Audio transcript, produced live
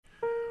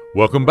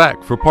Welcome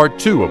back for part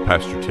 2 of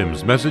Pastor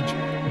Tim's message,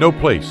 No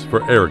Place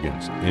for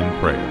Arrogance in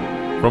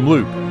Prayer. From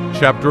Luke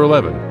chapter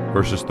 11,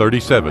 verses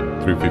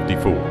 37 through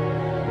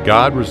 54.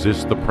 God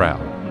resists the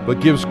proud,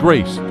 but gives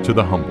grace to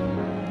the humble.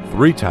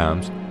 3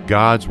 times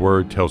God's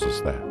Word tells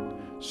us that.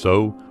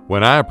 So,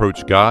 when I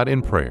approach God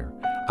in prayer,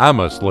 I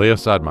must lay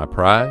aside my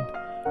pride,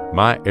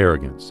 my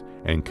arrogance,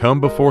 and come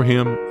before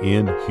Him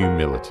in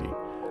humility.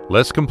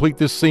 Let's complete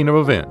this scene of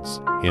events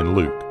in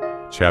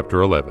Luke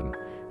chapter 11.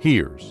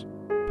 Here's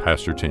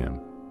Pastor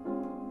Tim.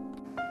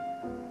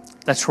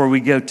 That's where we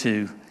go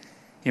to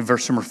in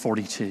verse number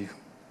 42.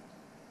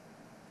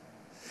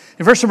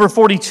 In verse number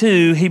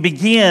 42, he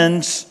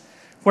begins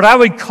what I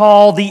would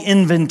call the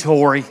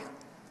inventory.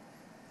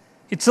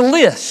 It's a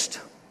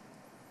list,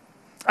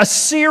 a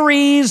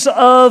series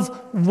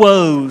of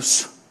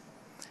woes.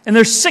 And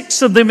there's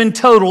 6 of them in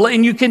total.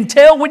 And you can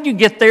tell when you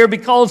get there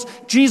because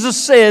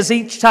Jesus says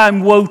each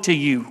time, woe to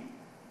you.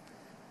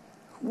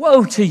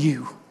 Woe to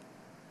you.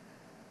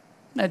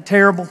 Isn't that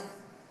terrible? Isn't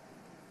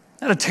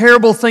that a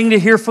terrible thing to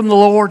hear from the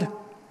Lord?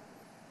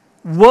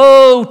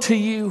 Woe to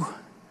you.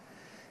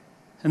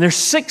 And there's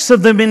 6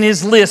 of them in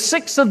his list,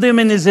 6 of them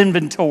in his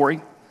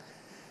inventory.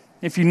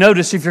 If you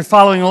notice, if you're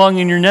following along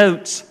in your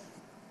notes,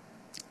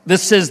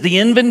 this says the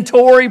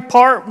inventory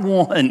part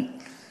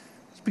 1.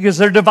 It's because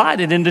they're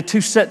divided into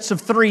 2 sets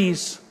of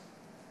 3s.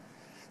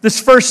 This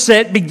first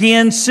set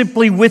begins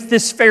simply with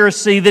this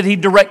Pharisee that he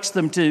directs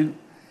them to.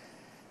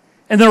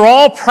 And they're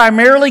all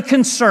primarily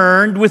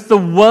concerned with the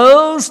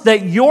woes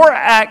that your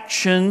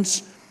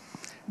actions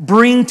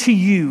bring to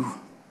you.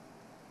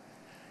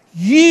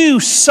 You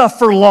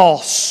suffer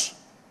loss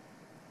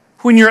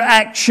when your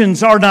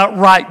actions are not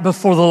right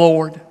before the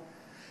Lord.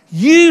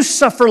 You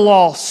suffer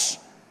loss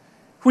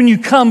when you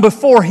come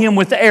before Him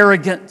with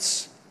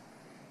arrogance.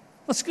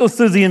 Let's go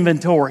through the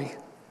inventory.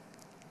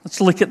 Let's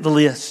look at the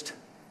list.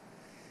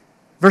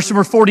 Verse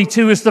number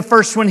 42 is the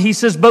first one. He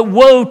says, "But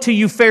woe to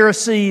you,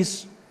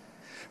 Pharisees!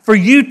 For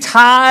you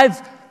tithe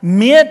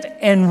mint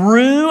and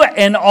rue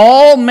and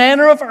all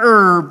manner of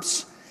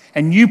herbs,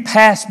 and you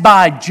pass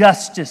by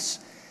justice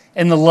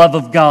and the love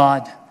of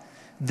God.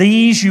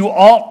 These you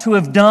ought to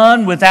have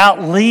done without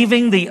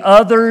leaving the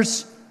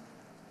others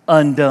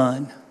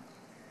undone."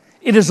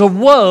 It is a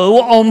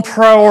woe on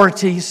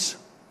priorities.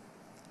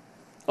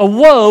 A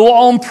woe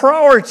on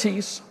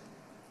priorities.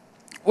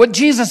 What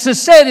Jesus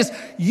has said is,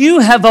 you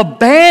have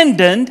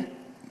abandoned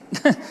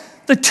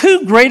the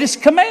 2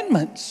 greatest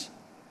commandments.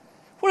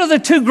 What are the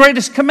 2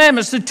 greatest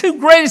commandments? The 2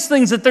 greatest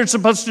things that they're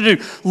supposed to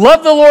do.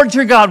 Love the Lord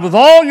your God with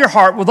all your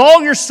heart, with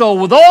all your soul,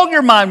 with all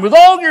your mind, with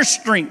all your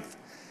strength.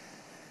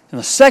 And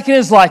the second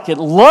is like it.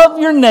 Love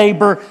your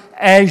neighbor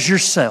as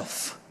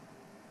yourself.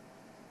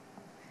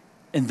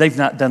 And they've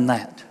not done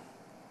that.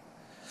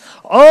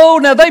 Oh,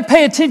 now they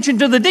pay attention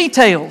to the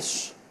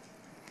details.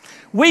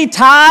 We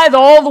tithe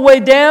all the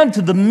way down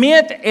to the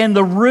mint and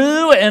the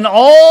rue and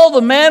all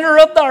the manner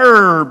of the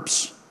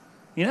herbs.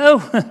 You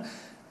know,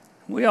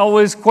 we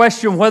always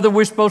question whether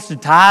we're supposed to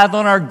tithe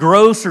on our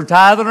gross or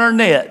tithe on our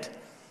net.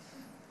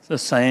 It's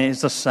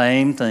the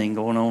same thing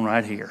going on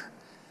right here.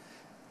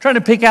 Trying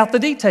to pick out the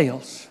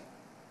details.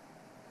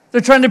 They're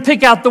trying to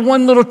pick out the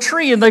one little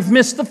tree and they've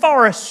missed the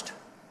forest.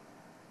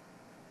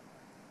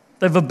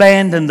 They've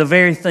abandoned the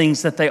very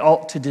things that they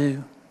ought to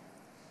do.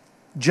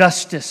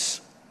 Justice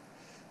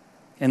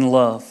and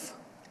love.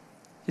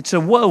 It's a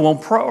woe on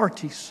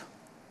priorities.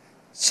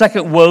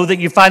 Second woe that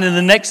you find in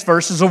the next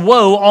verse is a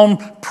woe on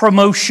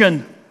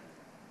promotion.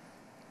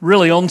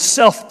 Really on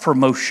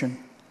self-promotion.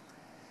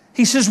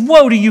 He says,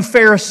 "Woe to you,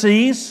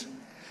 Pharisees,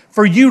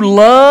 for you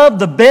love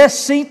the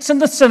best seats in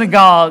the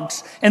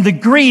synagogues and the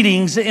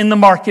greetings in the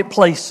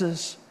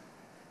marketplaces."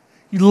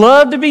 You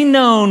love to be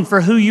known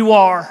for who you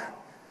are.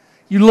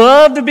 You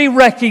love to be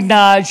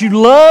recognized. You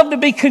love to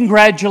be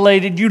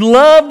congratulated. You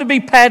love to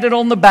be patted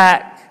on the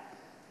back.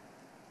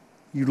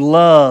 You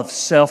love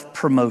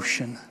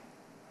self-promotion.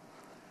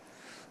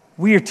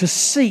 We are to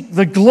seek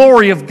the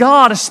glory of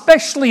God,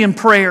 especially in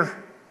prayer.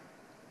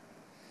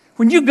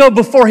 When you go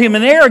before Him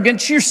in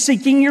arrogance, you're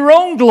seeking your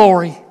own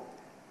glory.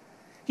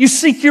 You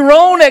seek your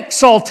own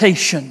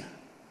exaltation.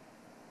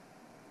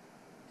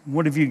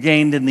 What have you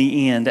gained in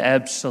the end?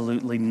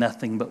 Absolutely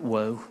nothing but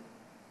woe.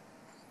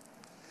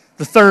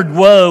 The third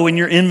woe in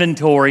your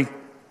inventory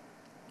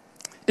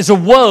is a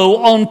woe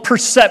on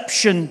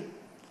perception.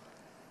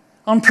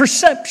 On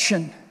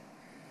perception.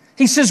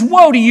 He says,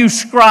 "Woe to you,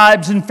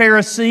 scribes and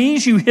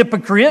Pharisees, you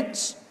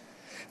hypocrites!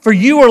 For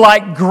you are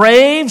like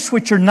graves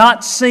which are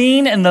not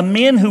seen, and the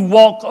men who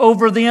walk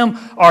over them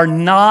are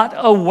not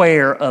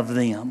aware of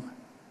them."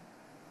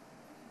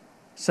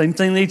 Same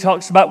thing that he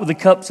talks about with the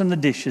cups and the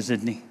dishes,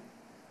 isn't he?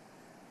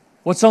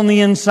 What's on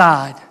the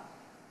inside?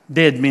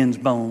 Dead men's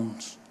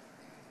bones.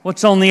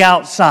 What's on the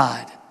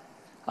outside?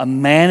 A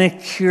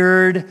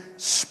manicured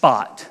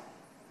spot.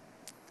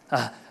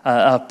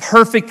 A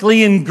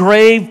perfectly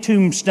engraved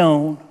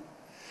tombstone.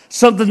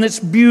 Something that's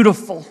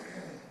beautiful.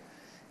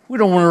 We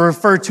don't want to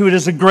refer to it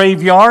as a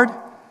graveyard.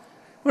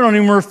 We don't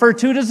even refer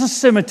to it as a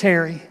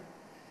cemetery.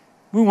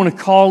 We want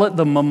to call it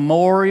the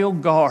Memorial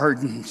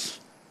Gardens,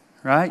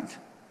 right?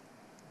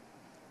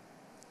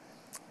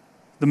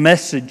 The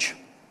Message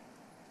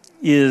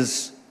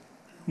is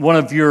one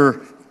of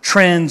your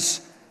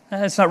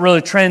it's not really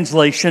a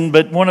translation,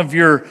 but one of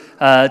your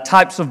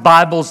types of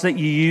Bibles that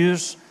you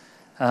use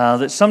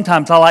that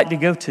sometimes I like to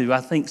go to. I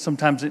think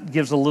sometimes it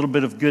gives a little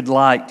bit of good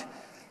light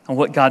on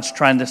what God's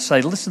trying to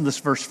say. Listen to this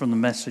verse from the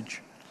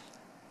Message.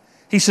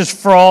 He says,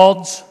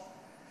 frauds,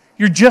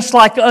 you're just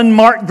like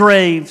unmarked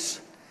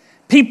graves.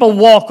 People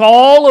walk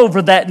all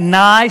over that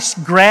nice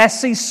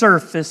grassy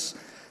surface,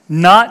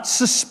 not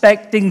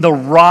suspecting the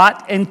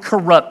rot and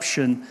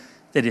corruption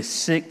that is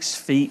 6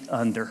 feet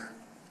under.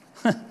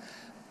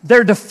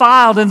 They're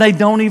defiled and they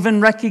don't even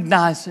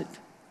recognize it.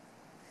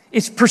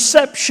 It's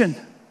perception.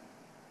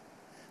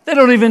 They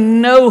don't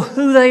even know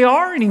who they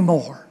are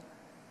anymore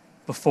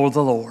before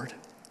the Lord.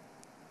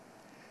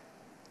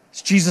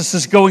 As Jesus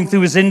is going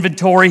through his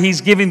inventory,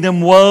 he's giving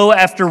them woe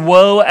after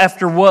woe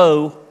after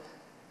woe.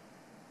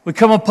 We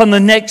come upon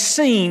the next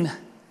scene.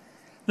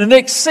 The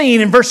next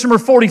scene in verse number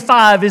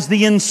 45 is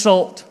the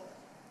insult.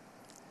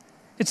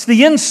 It's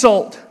the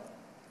insult.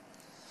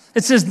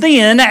 It says,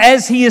 then,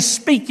 as he is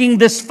speaking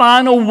this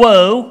final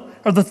woe,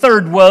 or the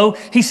third woe,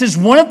 he says,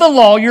 one of the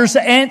lawyers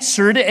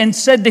answered and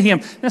said to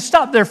him. Now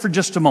stop there for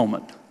just a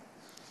moment.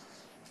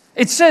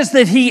 It says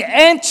that he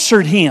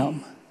answered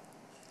him.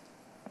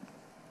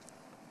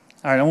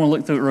 All right, I want to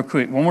look through it real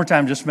quick. One more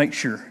time, just make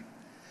sure.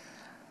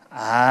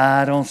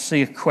 I don't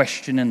see a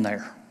question in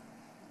there.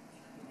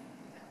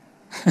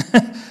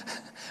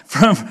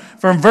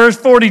 From verse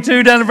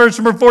 42 down to verse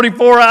number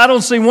 44, I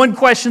don't see one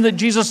question that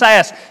Jesus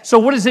asked. So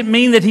what does it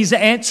mean that he's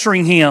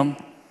answering him?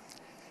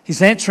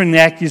 He's answering the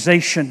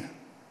accusation.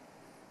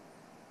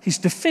 He's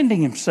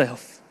defending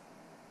himself.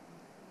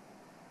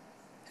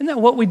 Isn't that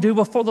what we do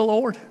before the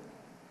Lord?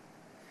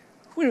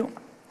 We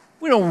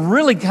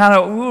really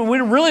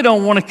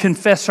don't want to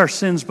confess our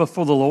sins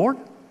before the Lord.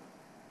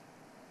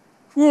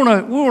 We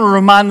want to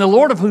remind the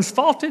Lord of whose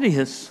fault it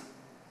is.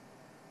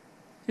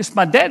 It's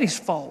my daddy's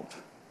fault.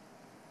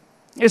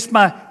 It's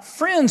my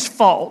friend's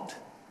fault.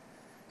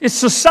 It's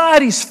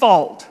society's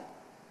fault.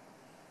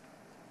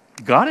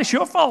 God, it's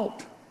your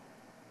fault.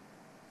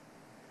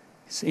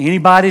 It's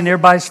anybody and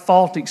everybody's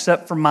fault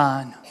except for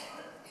mine.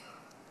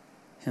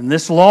 And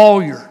this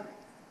lawyer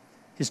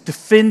is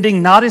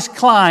defending not his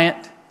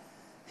client,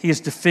 he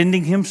is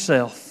defending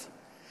himself.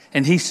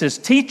 And he says,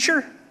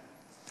 teacher,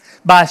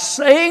 by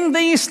saying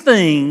these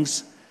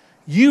things,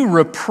 you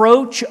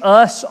reproach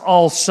us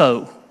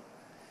also.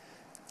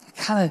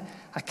 I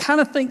kind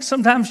of think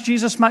sometimes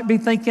Jesus might be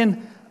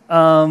thinking,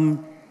 and?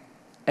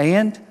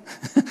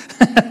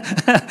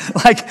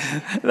 Like,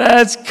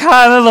 that's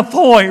kind of the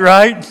point,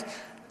 right?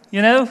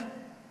 You know?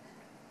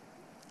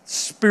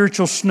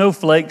 Spiritual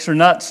snowflakes are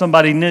not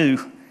somebody new,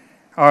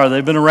 or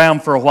they've been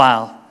around for a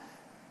while.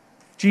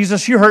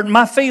 Jesus, you're hurting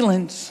my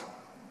feelings.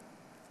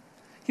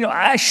 You know,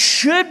 I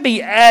should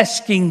be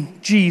asking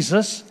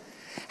Jesus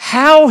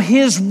how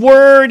his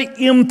word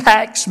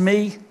impacts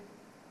me.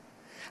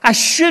 I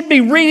should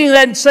be reading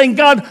that and saying,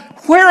 God,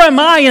 where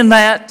am I in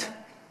that?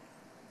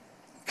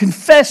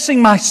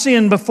 Confessing my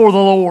sin before the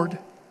Lord.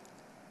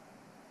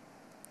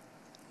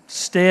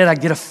 Instead, I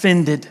get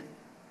offended.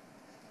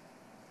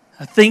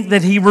 I think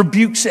that he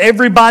rebukes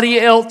everybody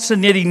else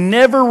and yet he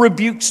never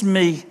rebukes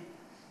me.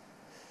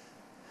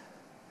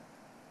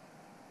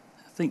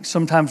 I think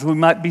sometimes we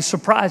might be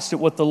surprised at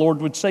what the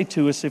Lord would say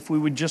to us if we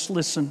would just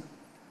listen.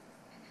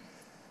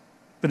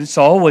 But it's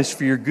always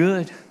for your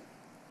good.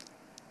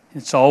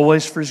 It's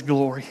always for his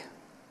glory.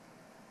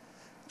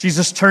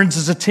 Jesus turns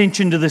his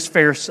attention to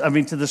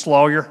this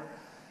lawyer.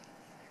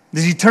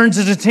 As he turns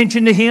his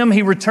attention to him,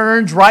 he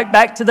returns right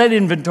back to that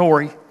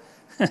inventory.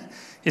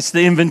 It's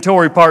the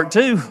inventory part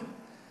too.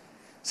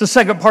 It's the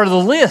second part of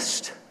the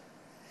list.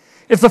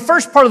 If the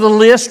first part of the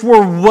list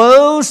were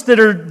woes that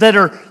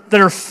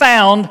are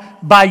found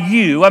by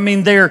you, I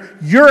mean they're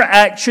your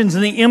actions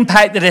and the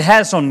impact that it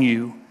has on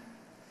you.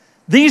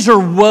 These are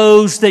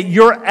woes that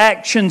your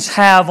actions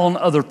have on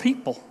other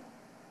people.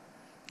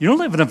 You don't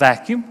live in a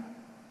vacuum.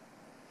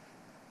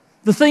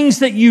 The things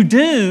that you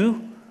do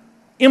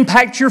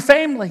impact your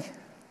family.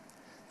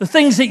 The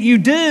things that you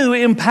do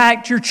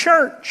impact your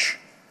church.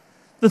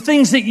 The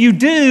things that you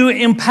do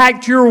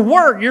impact your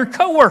work, your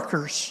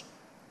coworkers.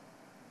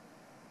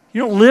 You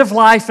don't live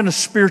life in a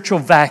spiritual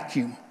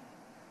vacuum.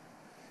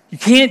 You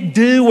can't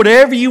do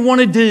whatever you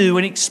want to do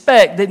and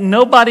expect that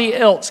nobody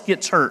else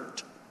gets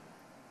hurt.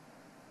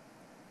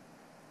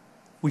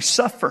 We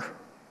suffer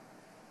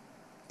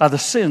by the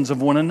sins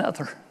of one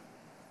another.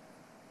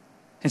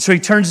 And so he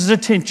turns his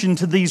attention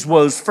to these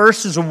woes.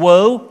 First is a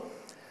woe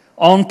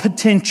on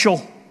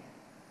potential.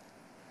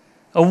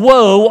 A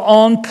woe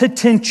on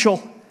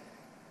potential.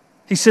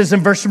 He says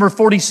in verse number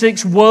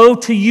 46, woe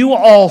to you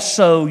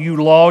also,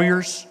 you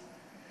lawyers,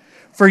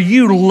 for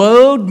you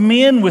load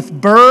men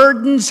with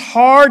burdens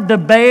hard to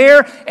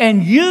bear,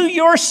 and you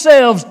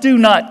yourselves do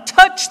not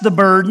touch the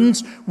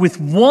burdens with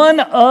one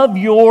of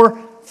your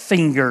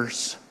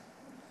fingers.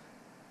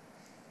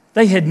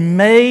 They had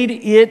made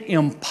it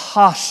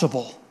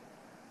impossible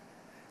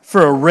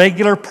for a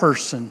regular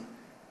person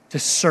to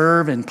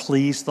serve and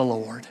please the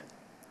Lord.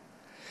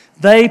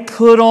 They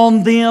put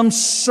on them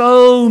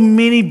so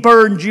many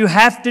burdens. You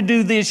have to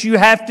do this, you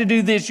have to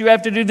do this, you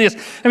have to do this.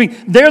 I mean,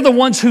 they're the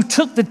ones who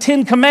took the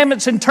 10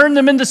 Commandments and turned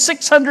them into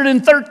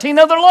 613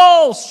 other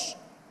laws.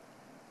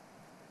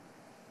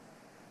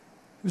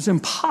 It was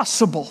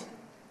impossible.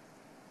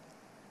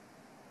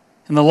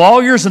 And the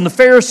lawyers and the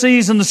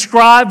Pharisees and the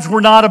scribes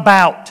were not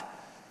about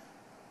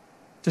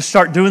to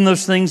start doing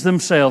those things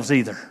themselves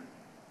either.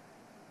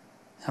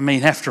 I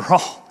mean, after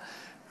all,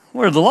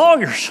 we're the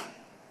lawyers.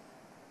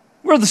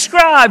 We're the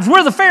scribes.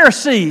 We're the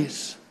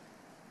Pharisees.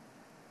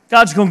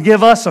 God's going to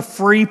give us a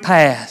free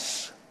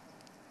pass.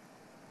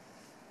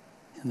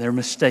 And they're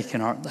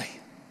mistaken, aren't they?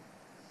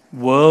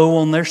 Woe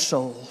on their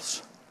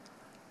souls.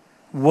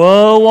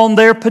 Woe on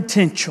their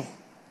potential.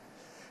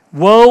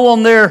 Woe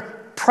on their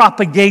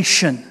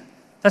propagation.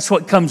 That's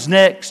what comes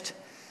next.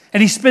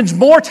 And he spends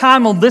more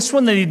time on this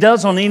one than he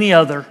does on any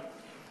other.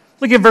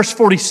 Look at verse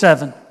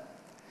 47.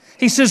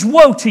 He says,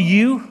 "Woe to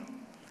you,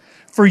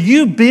 for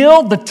you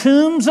build the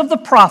tombs of the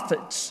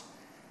prophets,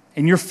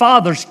 and your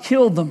fathers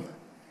killed them.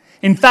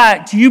 In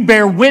fact, you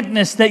bear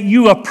witness that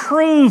you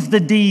approve the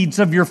deeds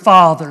of your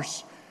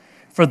fathers,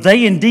 for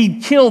they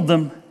indeed killed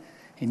them,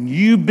 and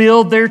you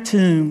build their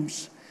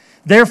tombs.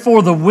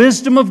 Therefore, the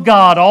wisdom of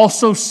God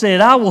also said,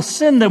 I will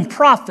send them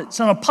prophets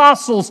and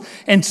apostles,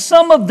 and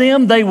some of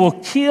them they will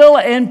kill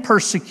and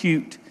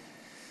persecute,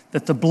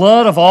 that the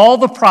blood of all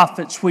the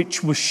prophets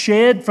which was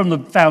shed from the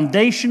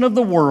foundation of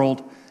the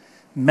world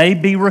may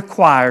be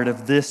required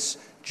of this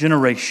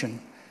generation,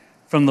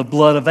 from the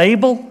blood of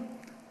Abel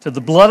to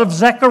the blood of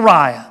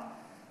Zechariah,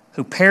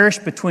 who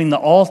perished between the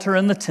altar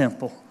and the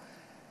temple.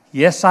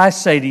 Yes, I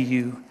say to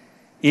you,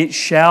 it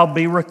shall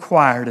be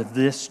required of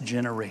this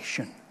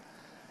generation."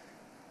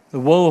 The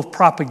woe of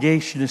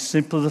propagation is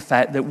simply the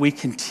fact that we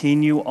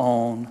continue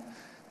on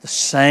the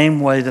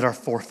same way that our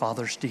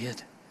forefathers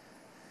did.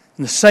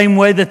 In the same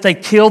way that they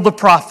killed the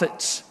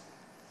prophets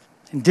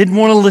and didn't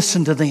want to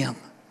listen to them.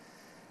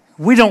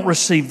 We don't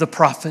receive the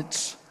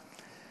prophets.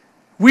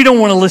 We don't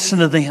want to listen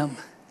to them.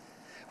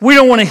 We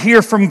don't want to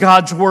hear from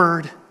God's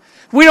word.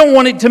 We don't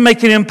want it to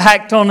make an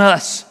impact on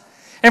us.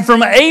 And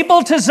from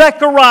Abel to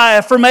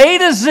Zechariah, from A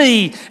to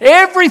Z,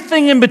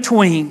 everything in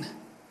between,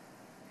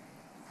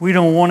 we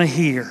don't want to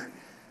hear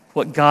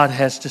what God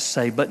has to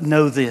say. But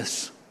know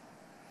this.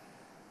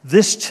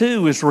 This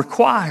too is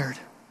required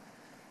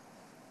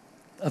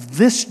of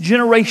this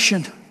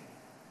generation.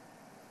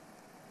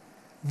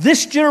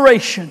 This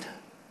generation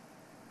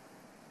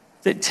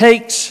that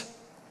takes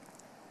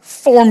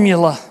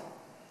formula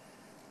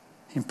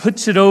and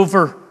puts it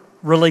over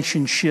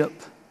relationship.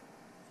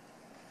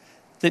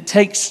 That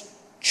takes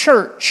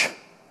church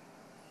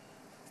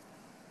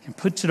and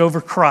puts it over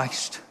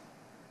Christ.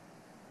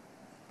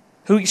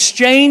 Who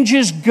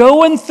exchanges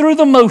going through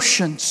the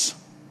motions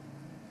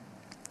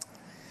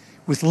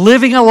with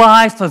living a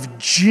life of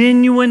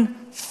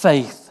genuine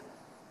faith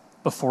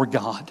before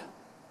God.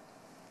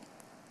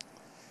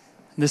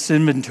 In this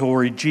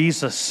inventory,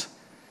 Jesus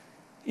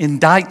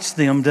indicts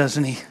them,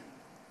 doesn't he?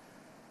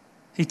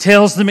 He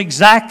tells them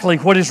exactly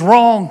what is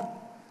wrong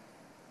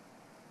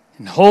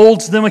and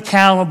holds them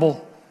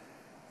accountable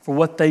for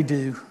what they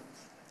do.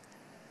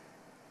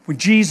 When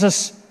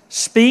Jesus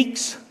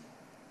speaks,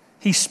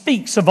 he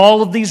speaks of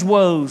all of these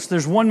woes.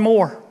 There's one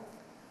more.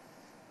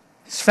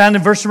 It's found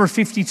in verse number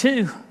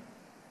 52.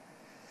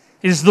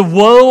 It is the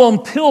woe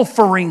on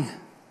pilfering.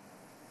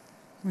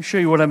 Let me show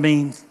you what I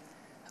mean.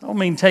 I don't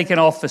mean taking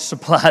office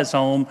supplies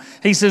home.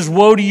 He says,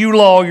 "Woe to you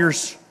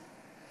lawyers,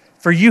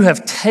 for you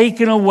have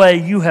taken away,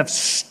 you have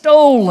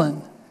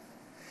stolen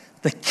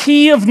the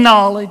key of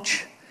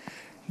knowledge.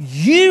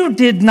 You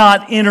did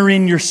not enter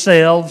in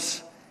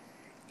yourselves,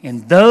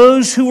 and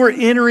those who were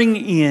entering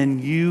in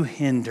you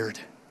hindered."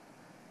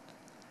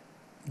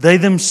 They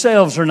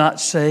themselves are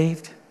not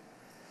saved.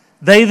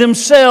 They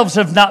themselves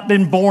have not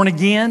been born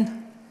again.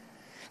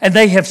 And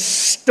they have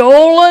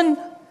stolen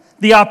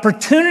the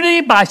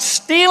opportunity by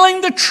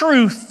stealing the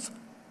truth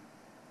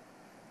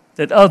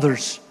that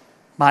others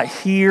might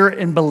hear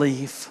and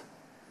believe.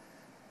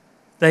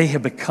 They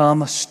have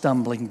become a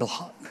stumbling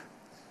block.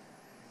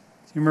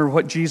 You remember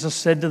what Jesus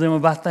said to them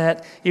about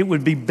that? It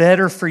would be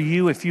better for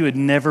you if you had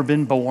never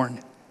been born.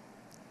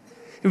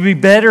 It would be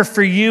better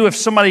for you if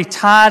somebody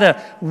tied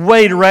a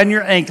weight around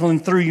your ankle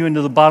and threw you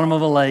into the bottom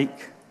of a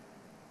lake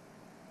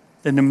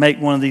than to make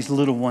one of these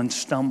little ones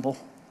stumble.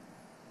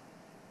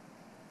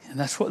 And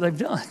that's what they've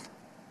done.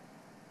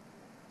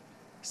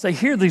 As they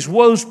hear these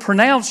woes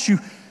pronounced,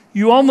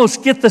 you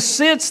almost get the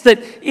sense that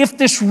if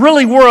this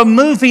really were a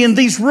movie and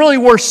these really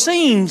were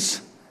scenes,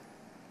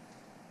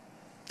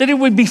 that it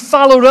would be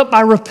followed up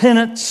by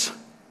repentance.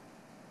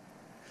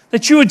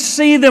 That you would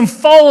see them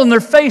fall on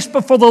their face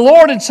before the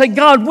Lord and say,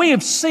 "God, we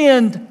have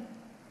sinned.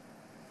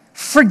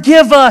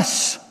 Forgive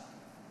us."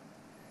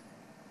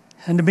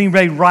 And to be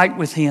made right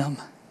with Him.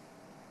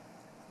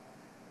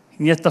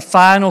 And yet the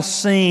final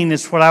scene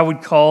is what I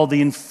would call the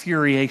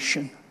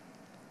infuriation.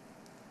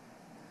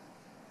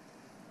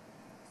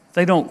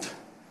 They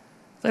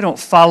don't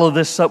follow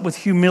this up with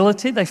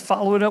humility. They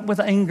follow it up with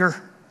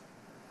anger.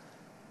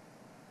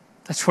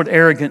 That's what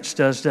arrogance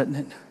does, doesn't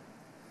it?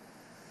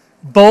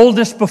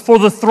 Boldness before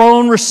the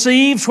throne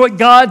receives what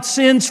God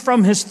sends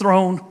from His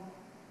throne.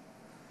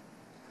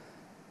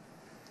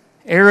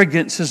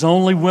 Arrogance is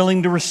only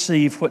willing to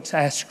receive what's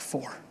asked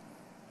for.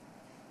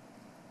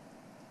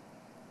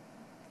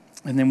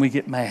 And then we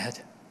get mad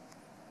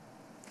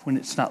when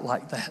it's not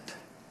like that.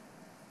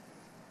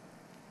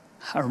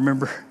 I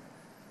remember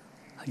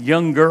a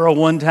young girl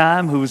one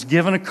time who was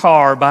given a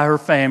car by her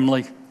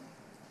family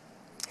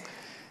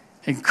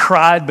and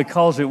cried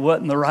because it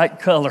wasn't the right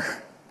color. How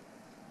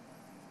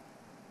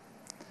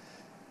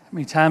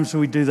many times do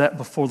we do that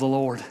before the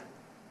Lord?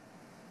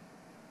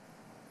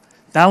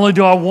 Not only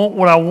do I want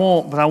what I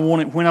want, but I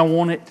want it when I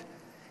want it,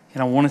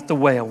 and I want it the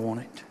way I want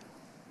it.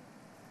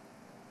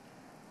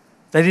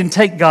 They didn't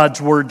take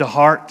God's word to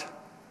heart.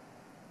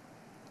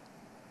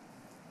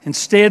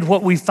 Instead,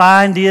 what we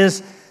find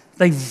is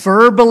they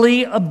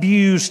verbally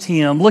abused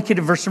Him. Look at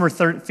it, verse number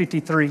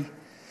 53.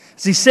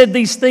 As He said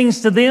these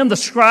things to them, the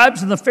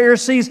scribes and the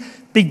Pharisees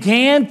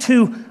began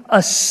to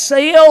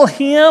assail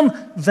Him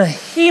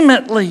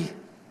vehemently.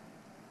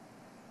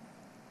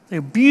 They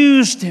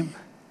abused Him.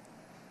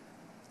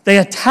 They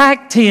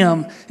attacked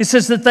Him. It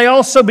says that they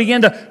also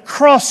began to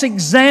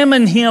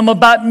cross-examine Him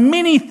about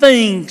many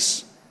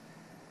things.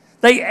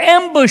 They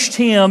ambushed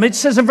Him. It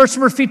says in verse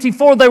number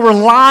 54, they were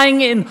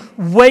lying in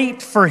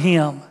wait for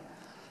Him.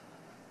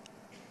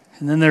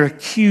 And then they're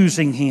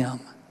accusing Him,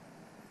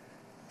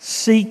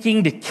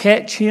 seeking to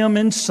catch Him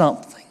in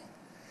something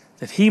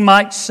that He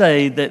might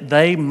say that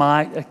they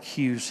might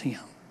accuse Him.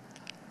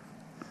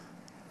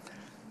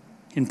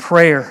 In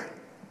prayer,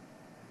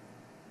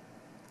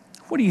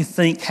 what do you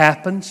think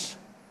happens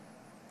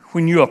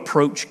when you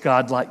approach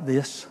God like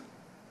this?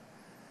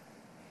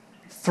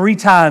 3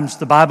 times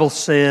the Bible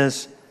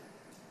says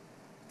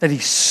that He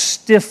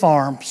stiff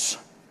arms.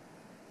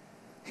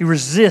 He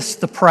resists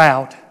the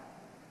proud,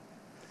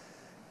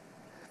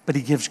 but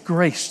He gives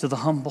grace to the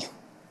humble.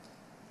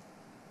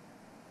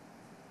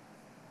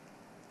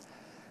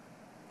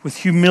 With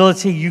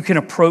humility, you can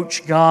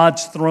approach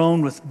God's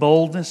throne with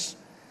boldness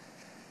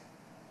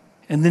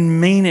and then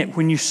mean it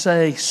when you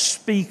say,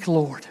 "Speak,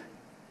 Lord.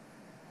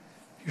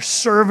 Your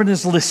servant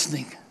is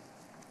listening."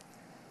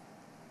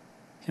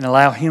 And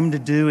allow Him to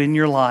do in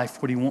your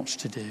life what He wants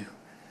to do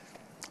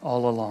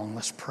all along.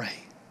 Let's pray.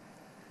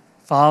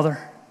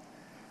 Father,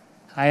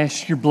 I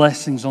ask Your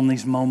blessings on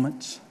these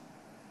moments.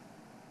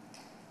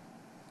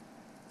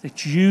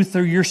 That You,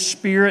 through Your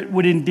Spirit,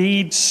 would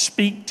indeed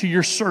speak to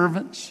Your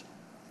servants.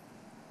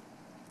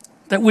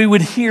 That we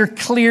would hear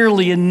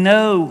clearly and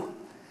know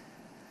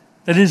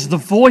that it is the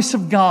voice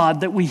of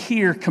God that we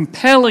hear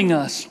compelling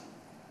us,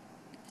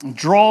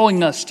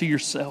 drawing us to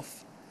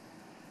Yourself.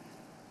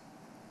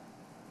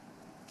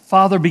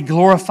 Father, be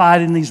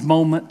glorified in these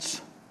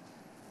moments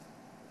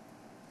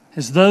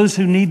as those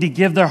who need to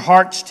give their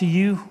hearts to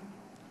You,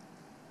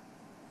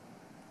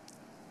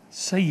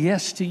 say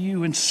yes to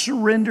You and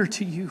surrender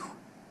to You,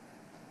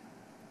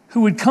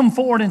 who would come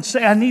forward and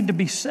say, "I need to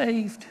be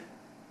saved."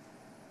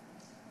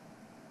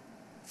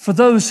 For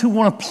those who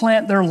want to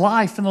plant their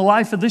life in the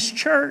life of this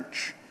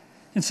church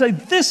and say,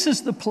 "This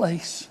is the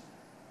place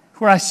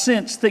where I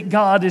sense that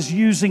God is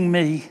using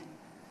me.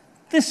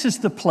 This is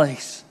the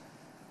place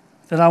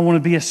that I want to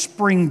be a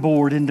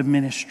springboard into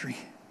ministry."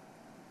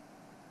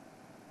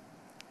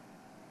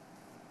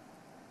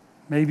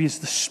 Maybe as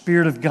the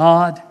Spirit of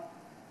God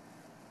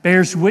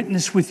bears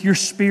witness with your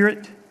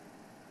spirit,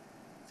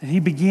 that He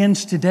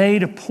begins today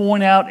to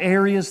point out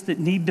areas that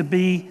need to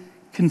be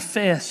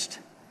confessed,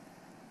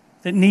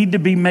 that need to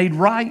be made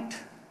right.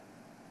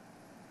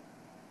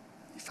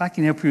 If I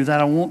can help you with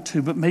that, I want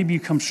to, but maybe you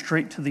come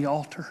straight to the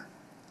altar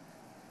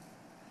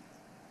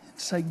and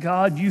say,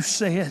 "God, You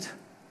said,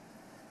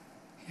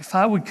 if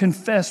I would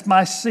confess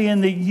my sin,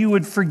 that You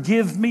would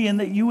forgive me and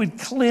that You would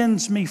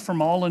cleanse me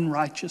from all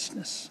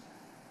unrighteousness.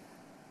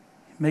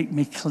 Make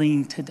me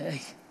clean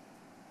today."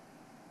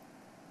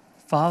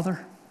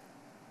 Father,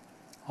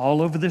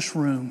 all over this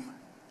room,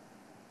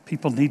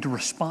 people need to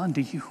respond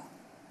to You.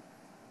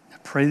 I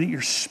pray that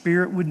Your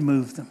Spirit would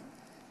move them.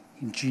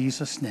 In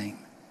Jesus' name,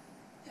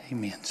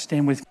 amen.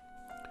 Stand with me.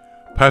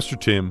 Pastor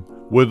Tim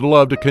would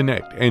love to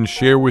connect and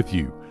share with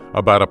you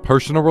about a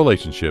personal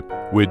relationship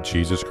with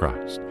Jesus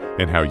Christ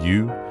and how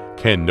you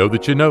can know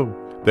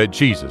that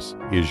Jesus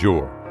is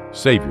your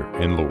Savior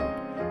and Lord.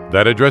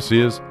 That address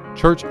is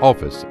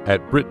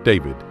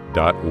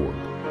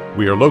churchoffice@brittdavid.org.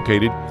 We are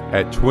located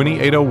at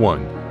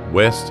 2801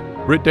 West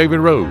Britt David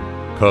Road,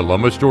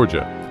 Columbus,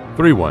 Georgia,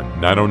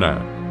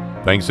 31909.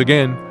 Thanks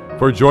again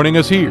for joining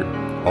us here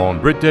on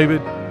Britt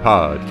David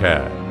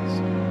Podcast.